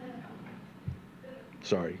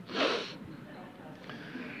 Sorry.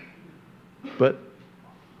 But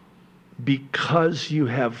because you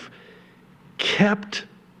have kept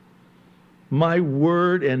my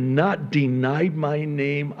word and not denied my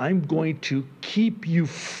name, I'm going to keep you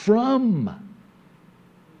from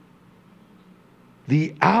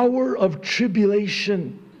the hour of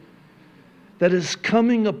tribulation that is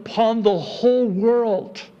coming upon the whole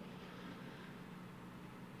world.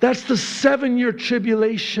 That's the 7-year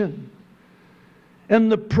tribulation.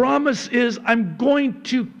 And the promise is, I'm going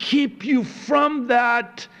to keep you from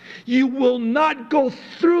that. You will not go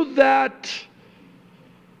through that.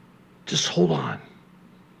 Just hold on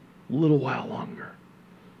a little while longer.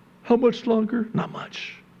 How much longer? Not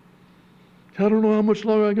much. I don't know how much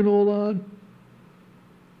longer I can hold on.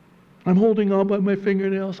 I'm holding on by my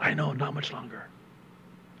fingernails. I know, not much longer.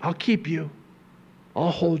 I'll keep you. I'll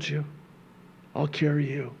hold you. I'll carry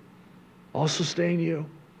you. I'll sustain you.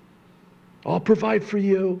 I'll provide for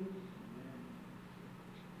you.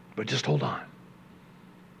 But just hold on.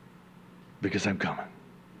 Because I'm coming.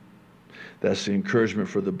 That's the encouragement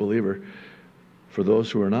for the believer. For those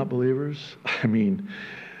who are not believers, the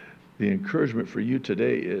encouragement for you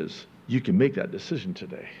today is you can make that decision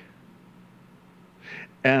today.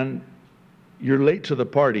 And you're late to the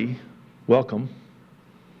party. Welcome.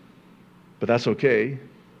 But that's okay.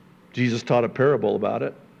 Jesus taught a parable about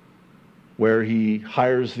it, where he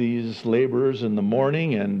hires these laborers in the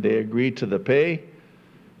morning and they agree to the pay.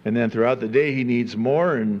 And then throughout the day he needs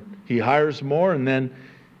more and he hires more, and then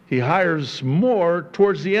he hires more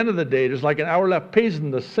towards the end of the day. There's like an hour left, pays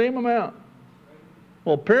them the same amount.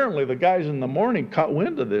 Well, apparently the guys in the morning caught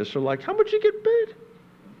wind of this. They're like, how much you get paid?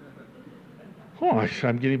 Oh,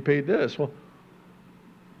 I'm getting paid this. Well,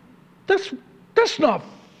 that's not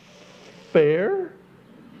fair.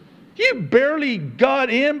 You barely got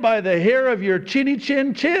in by the hair of your chinny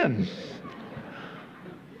chin chin.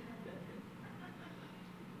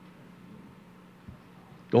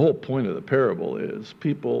 The whole point of the parable is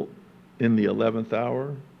people in the 11th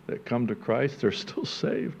hour that come to Christ, they're still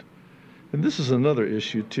saved. And this is another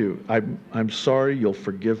issue too. I'm sorry, you'll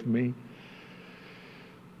forgive me.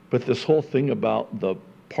 But this whole thing about the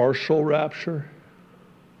partial rapture,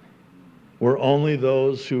 where only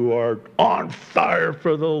those who are on fire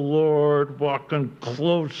for the Lord, walking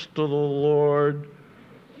close to the Lord,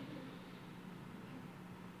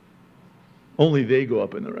 only they go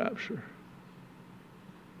up in the rapture.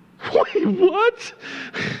 Wait, what?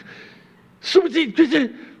 So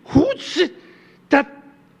who's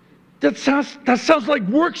that sounds like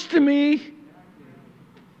works to me.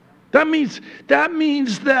 That means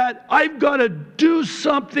that I've got to do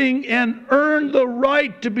something and earn the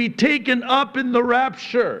right to be taken up in the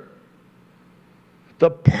rapture.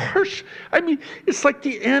 It's like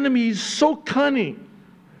the enemy is so cunning.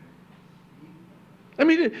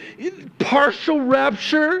 Partial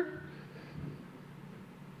rapture.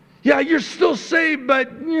 Yeah, you're still saved,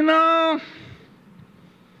 but nah,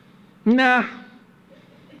 you're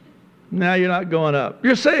not going up.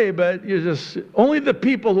 You're saved, but you're just only the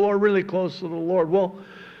people who are really close to the Lord. Well,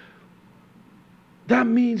 that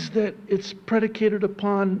means that it's predicated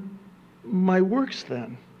upon my works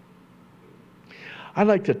then. I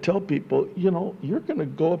like to tell people, you're going to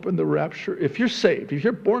go up in the rapture. If you're saved, if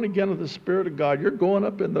you're born again of the Spirit of God, you're going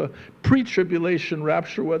up in the pre-tribulation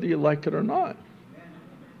rapture, whether you like it or not.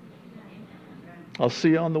 I'll see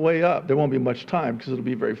you on the way up. There won't be much time because it'll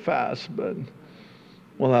be very fast, but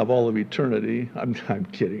we'll have all of eternity. I'm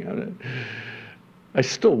kidding. I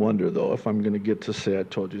still wonder, though, if I'm going to get to say I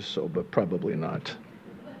told you so, but probably not.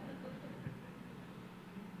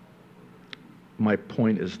 My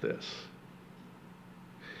point is this.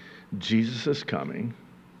 Jesus is coming.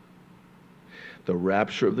 The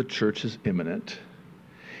rapture of the church is imminent.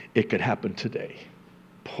 It could happen today.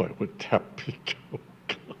 Boy, would that be cool.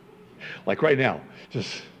 Like right now,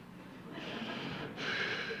 just...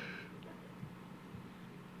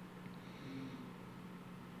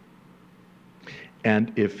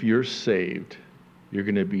 And if you're saved, you're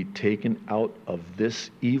going to be taken out of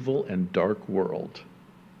this evil and dark world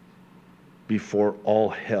before all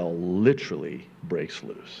hell literally breaks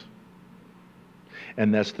loose.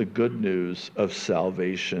 And that's the good news of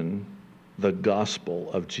salvation, the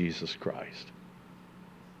gospel of Jesus Christ.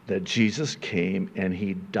 That Jesus came and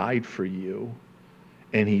he died for you,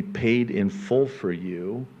 and he paid in full for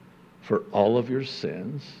you for all of your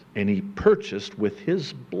sins, and he purchased with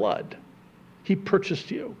his blood. He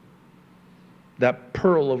purchased you. That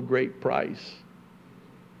pearl of great price.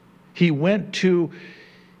 He went to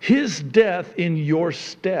his death in your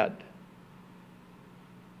stead.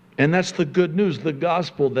 And that's the good news, the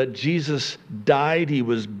gospel, that Jesus died, he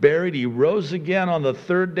was buried, he rose again on the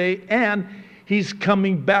third day, and he's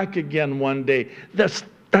coming back again one day. That's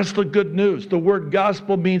the good news. The word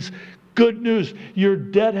gospel means Good news, your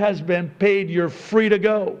debt has been paid, you're free to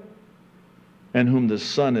go. And whom the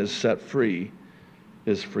Son has set free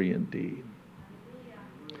is free indeed.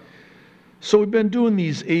 So we've been doing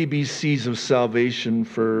these ABCs of salvation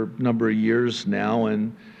for a number of years now,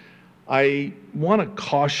 and I want to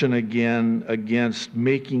caution again against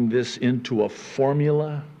making this into a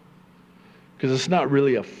formula, because it's not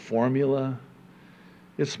really a formula.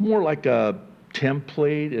 It's more like a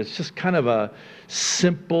template. It's just kind of a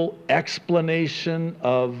simple explanation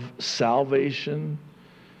of salvation.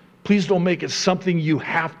 Please don't make it something you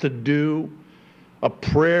have to do, a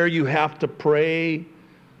prayer you have to pray,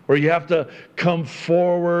 or you have to come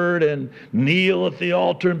forward and kneel at the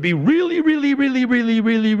altar and be really, really, really, really,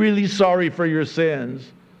 really, really sorry for your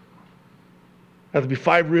sins. Have to be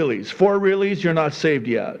 5 reallys. 4 reallys, you're not saved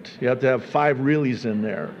yet. You have to have 5 reallys in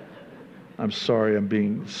there. I'm sorry, I'm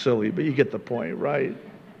being silly, but you get the point, right?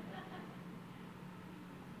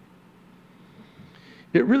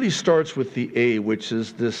 It really starts with the A, which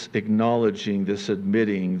is this acknowledging, this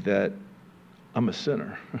admitting that I'm a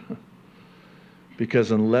sinner.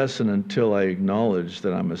 Because unless and until I acknowledge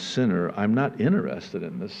that I'm a sinner, I'm not interested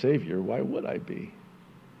in the Savior. Why would I be?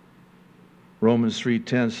 Romans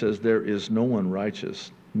 3:10 says, there is no one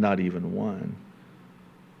righteous, not even one.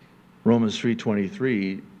 Romans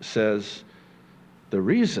 3:23 says, the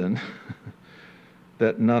reason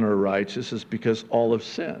that none are righteous is because all have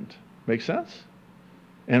sinned. Make sense?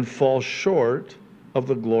 And fall short of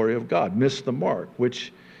the glory of God. Miss the mark,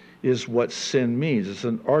 which is what sin means. It's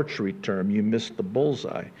an archery term. You missed the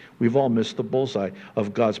bullseye. We've all missed the bullseye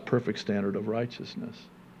of God's perfect standard of righteousness.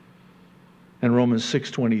 And Romans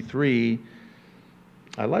 6:23,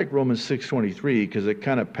 I like Romans 6:23 because it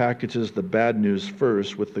kind of packages the bad news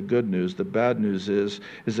first with the good news. The bad news is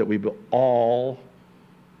that we've all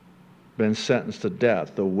been sentenced to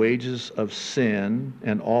death. The wages of sin,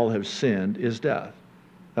 and all have sinned, is death.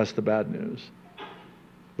 That's the bad news.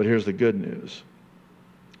 But here's the good news.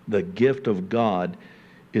 The gift of God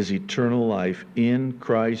is eternal life in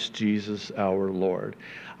Christ Jesus our Lord.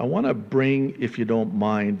 I want to bring, if you don't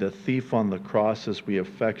mind, the thief on the cross, as we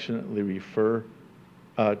affectionately refer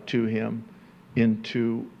to him,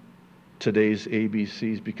 into today's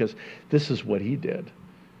ABCs, because this is what he did.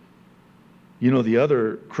 You know, the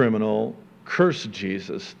other criminal cursed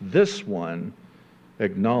Jesus. This one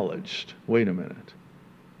acknowledged, wait a minute,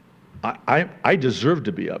 I deserve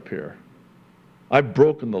to be up here. I've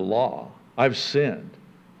broken the law. I've sinned.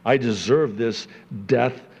 I deserve this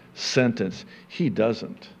death sentence. He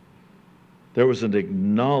doesn't. There was an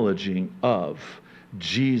acknowledging of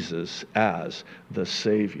Jesus as the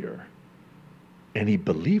Savior. And he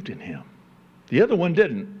believed in him. The other one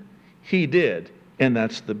didn't. He did. And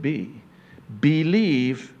that's the B.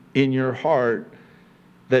 Believe in your heart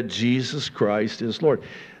that Jesus Christ is Lord.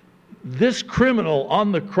 This criminal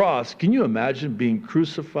on the cross, can you imagine being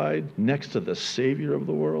crucified next to the Savior of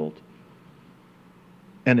the world?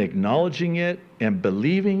 And acknowledging it and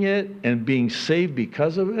believing it and being saved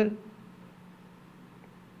because of it?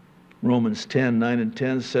 Romans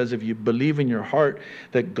 10:9-10 says, if you believe in your heart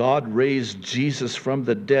that God raised Jesus from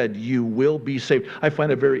the dead, you will be saved. I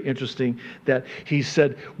find it very interesting that he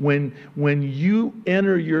said, when you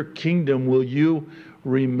enter your kingdom, will you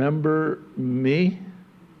remember me?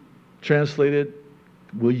 Translated,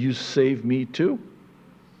 will you save me too?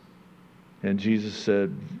 And Jesus said,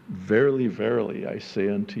 verily, verily, I say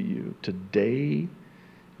unto you, today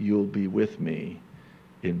you'll be with me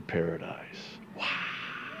in paradise. Wow.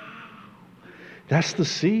 That's the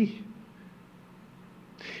C.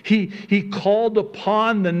 He called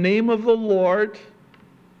upon the name of the Lord.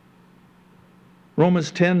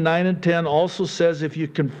 Romans 10:9-10 also says, if you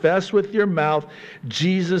confess with your mouth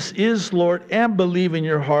Jesus is Lord and believe in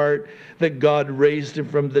your heart that God raised him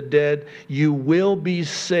from the dead, you will be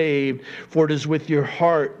saved. For it is with your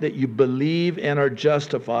heart that you believe and are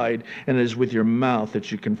justified, and it is with your mouth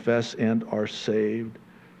that you confess and are saved.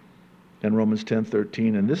 And Romans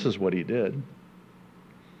 10:13, and this is what he did.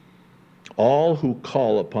 All who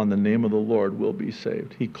call upon the name of the Lord will be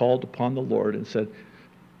saved. He called upon the Lord and said,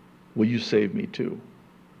 will you save me too?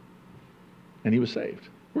 And he was saved.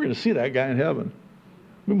 We're going to see that guy in heaven.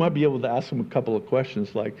 We might be able to ask him a couple of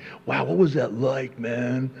questions like, wow, what was that like,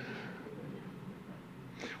 man?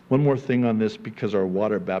 One more thing on this, because our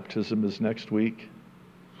water baptism is next week.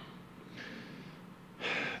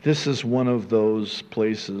 This is one of those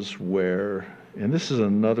places where, and this is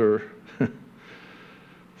another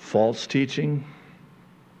false teaching,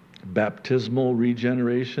 baptismal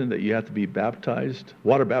regeneration, that you have to be baptized,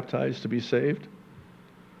 water baptized to be saved.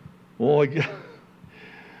 Well,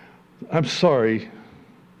 I'm sorry.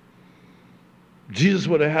 Jesus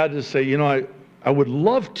would have had to say, I would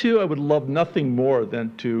love nothing more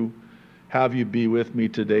than to have you be with me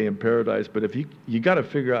today in paradise. But if you got to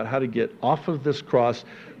figure out how to get off of this cross,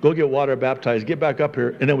 go get water baptized, get back up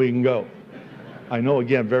here, and then we can go. I know,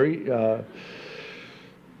 again,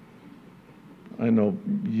 I know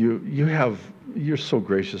you're so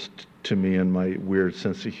gracious to me and my weird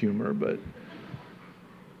sense of humor, but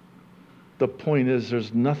the point is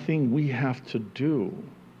there's nothing we have to do.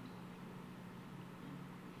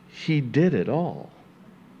 He did it all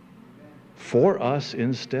for us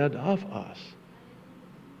instead of us.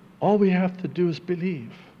 All we have to do is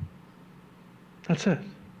believe. That's it.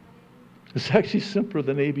 It's actually simpler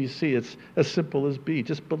than ABC. It's as simple as B.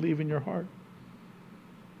 Just believe in your heart.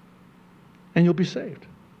 And you'll be saved.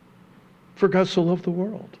 For God so loved the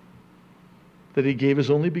world that he gave his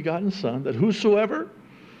only begotten Son, that whosoever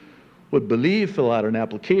would believe, fill out an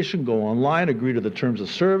application, go online, agree to the terms of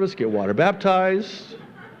service, get water baptized.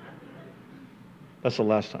 That's the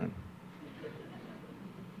last time.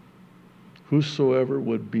 Whosoever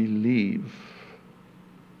would believe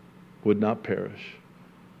would not perish,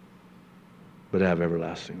 but have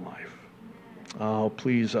everlasting life. Oh,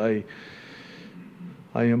 please, I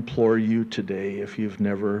implore you today, if you've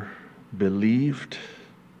never believed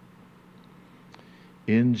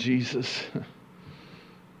in Jesus,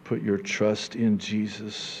 put your trust in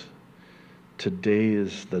Jesus. Today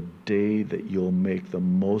is the day that you'll make the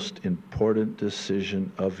most important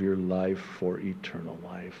decision of your life for eternal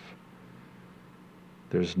life.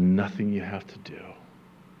 There's nothing you have to do.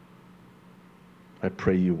 I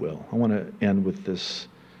pray you will. I want to end with this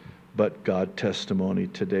but God testimony.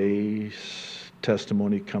 Today's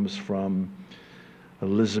testimony comes from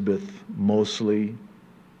Elizabeth Mosley,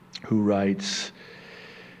 who writes,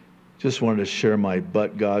 just wanted to share my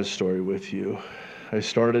but God story with you. I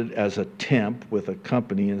started as a temp with a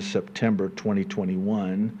company in September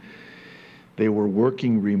 2021. They were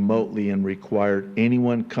working remotely and required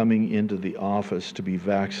anyone coming into the office to be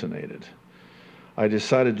vaccinated. I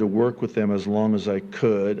decided to work with them as long as I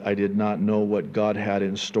could. I did not know what God had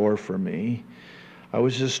in store for me. I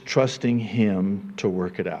was just trusting him to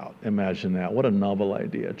work it out. Imagine that. What a novel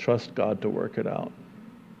idea. Trust God to work it out.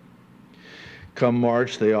 Come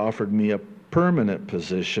March, they offered me a permanent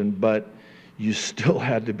position, but you still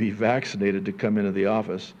had to be vaccinated to come into the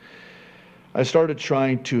office. I started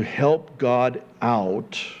trying to help God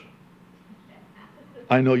out.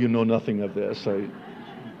 I know you know nothing of this.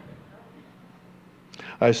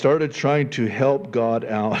 I started trying to help God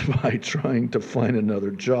out by trying to find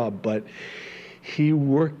another job, but he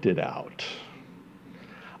worked it out.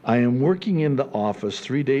 I am working in the office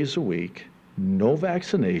 3 days a week, no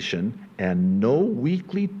vaccination, and no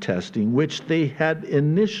weekly testing, which they had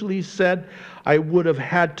initially said I would have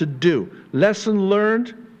had to do. Lesson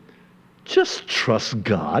learned, just trust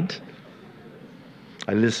God.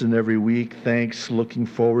 I listen every week. Thanks. Looking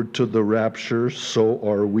forward to the rapture. So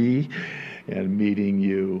are we. And meeting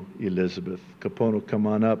you, Elizabeth. Capono, come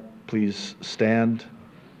on up. Please stand.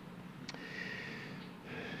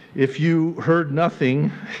 If you heard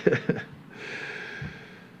nothing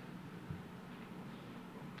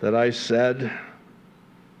that I said,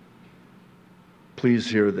 please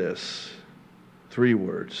hear this. 3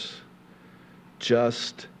 words.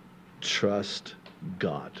 Just trust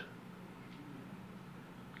God.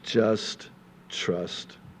 Just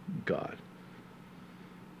trust God.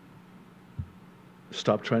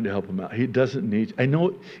 Stop trying to help him out. He doesn't need. I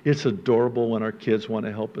know it's adorable when our kids want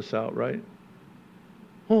to help us out, right?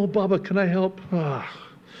 Oh, Baba, can I help?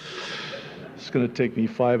 It's going to take me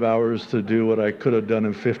 5 hours to do what I could have done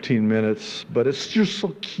in 15 minutes, but it's just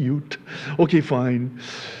so cute. Okay, fine.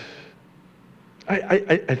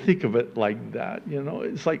 I think of it like that, you know.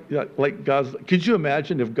 It's like God's. Could you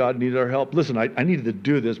imagine if God needed our help? Listen, I needed to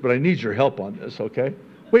do this, but I need your help on this, okay?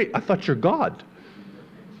 Wait, I thought you're God.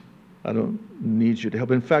 I don't need you to help.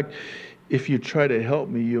 In fact, if you try to help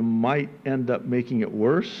me, you might end up making it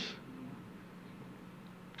worse,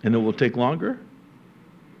 and it will take longer.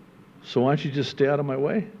 So why don't you just stay out of my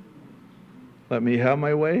way? Let me have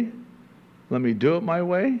my way. Let me do it my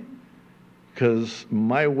way, because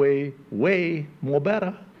my way more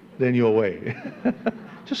better than your way.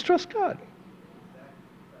 Just trust God.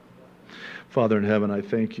 Father in heaven, I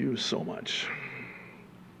thank you so much.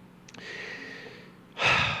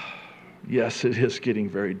 Yes, it is getting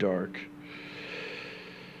very dark.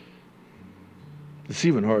 It's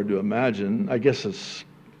even hard to imagine. I guess it's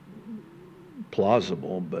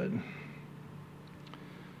plausible, but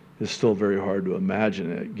it's still very hard to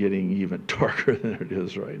imagine it getting even darker than it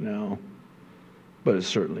is right now. But it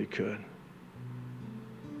certainly could.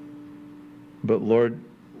 But Lord,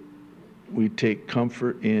 we take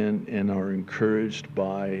comfort in and are encouraged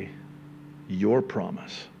by your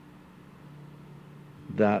promise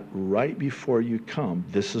that right before you come,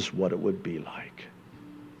 this is what it would be like.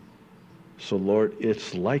 So Lord,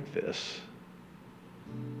 it's like this.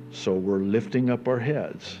 So we're lifting up our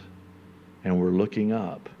heads and we're looking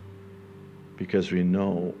up because we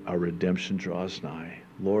know our redemption draws nigh.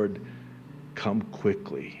 Lord, come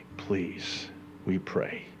quickly, please, we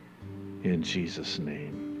pray. In Jesus'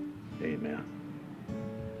 name, amen.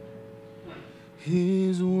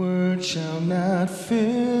 His word shall not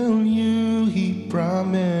fail you, he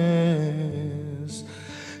promised.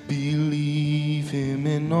 Believe him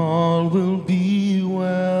and all will be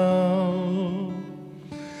well.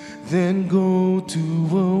 Then go to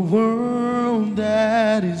a world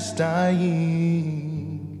that is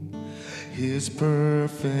dying, his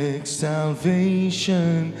perfect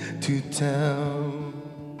salvation to tell.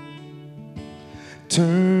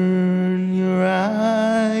 Turn your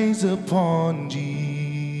eyes upon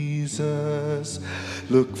Jesus.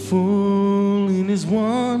 Look full in his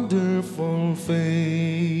wonderful face,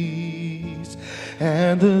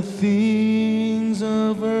 and the things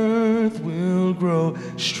of earth will grow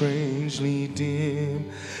strangely dim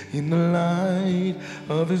in the light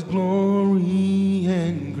of his glory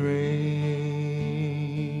and grace.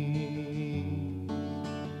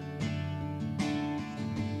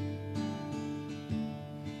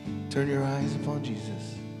 Turn your eyes upon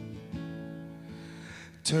Jesus.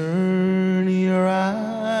 Turn your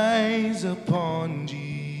eyes upon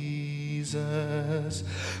Jesus.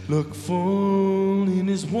 Look full in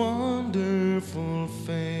his wonderful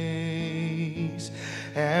face,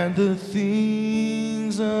 and the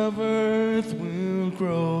things of earth will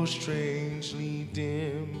grow strangely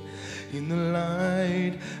dim in the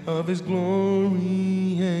light of his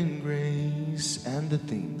glory and grace. And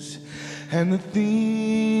the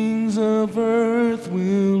things of earth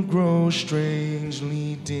will grow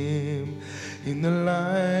strangely dim in the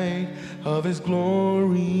light of his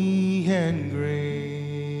glory and grace.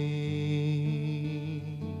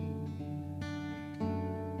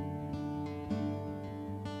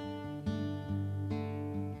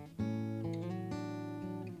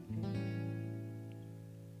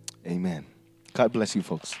 Amen. God bless you,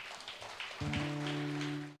 folks.